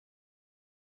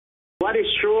What is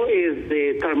true is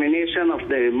the termination of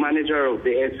the manager of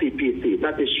the S.C.P.C.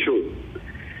 That is true.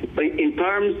 But in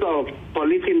terms of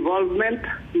police involvement,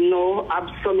 no,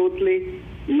 absolutely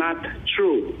not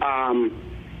true.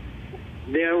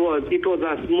 It was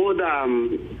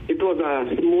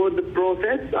a smooth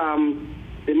process.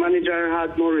 The manager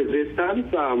had no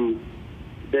resistance.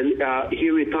 He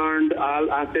returned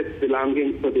all assets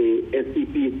belonging to the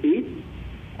S.C.P.C.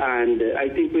 And I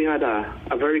think we had a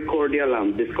very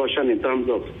cordial discussion in terms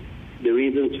of the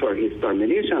reasons for his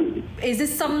termination. Is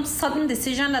this some sudden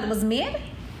decision that was made?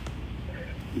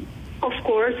 Of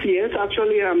course, yes.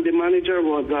 Actually, the manager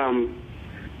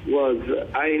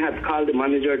I had called the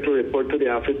manager to report to the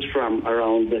office from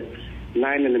around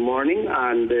 9 in the morning,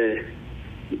 and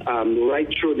right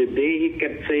through the day he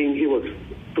kept saying he was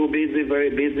too busy,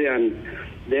 very busy, and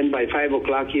then by 5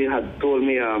 o'clock he had told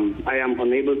me I am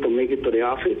unable to make it to the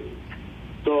office.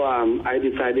 So I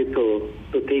decided to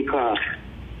take a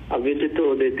visit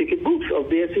to the ticket booth of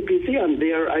the S.C.P.C, and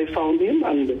there I found him,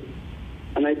 and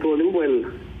I told him, well,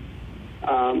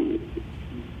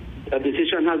 a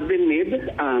decision has been made,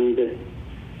 and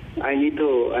I need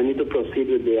to proceed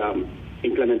with the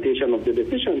implementation of the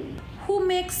decision. Who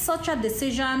makes such a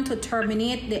decision to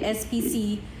terminate the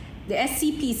SCPC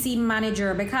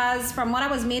manager? Because from what I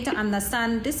was made to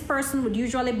understand, this person would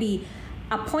usually be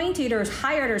appointed or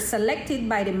hired or selected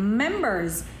by the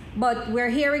members, but we're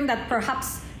hearing that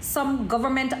perhaps some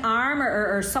government arm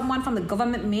or someone from the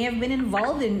government may have been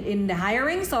involved in the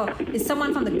hiring. So is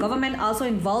someone from the government also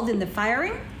involved in the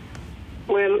firing?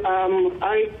 Well,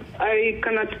 I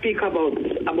cannot speak about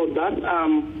that.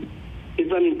 It's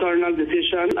an internal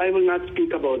decision. I will not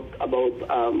speak about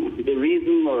the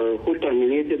reason or who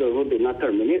terminated or who did not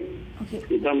terminate. Okay.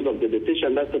 In terms of the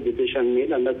decision, that's a decision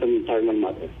made, and that's an internal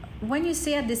matter. When you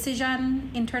say a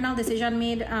internal decision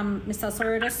made, Mr.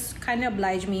 Osorio, just kind of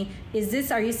oblige me.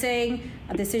 Are you saying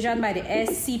a decision by the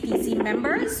SCPC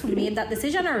members who made that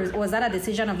decision, or was that a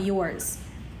decision of yours?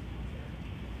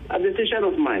 A decision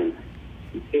of mine,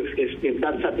 if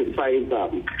that satisfies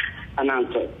an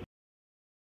answer.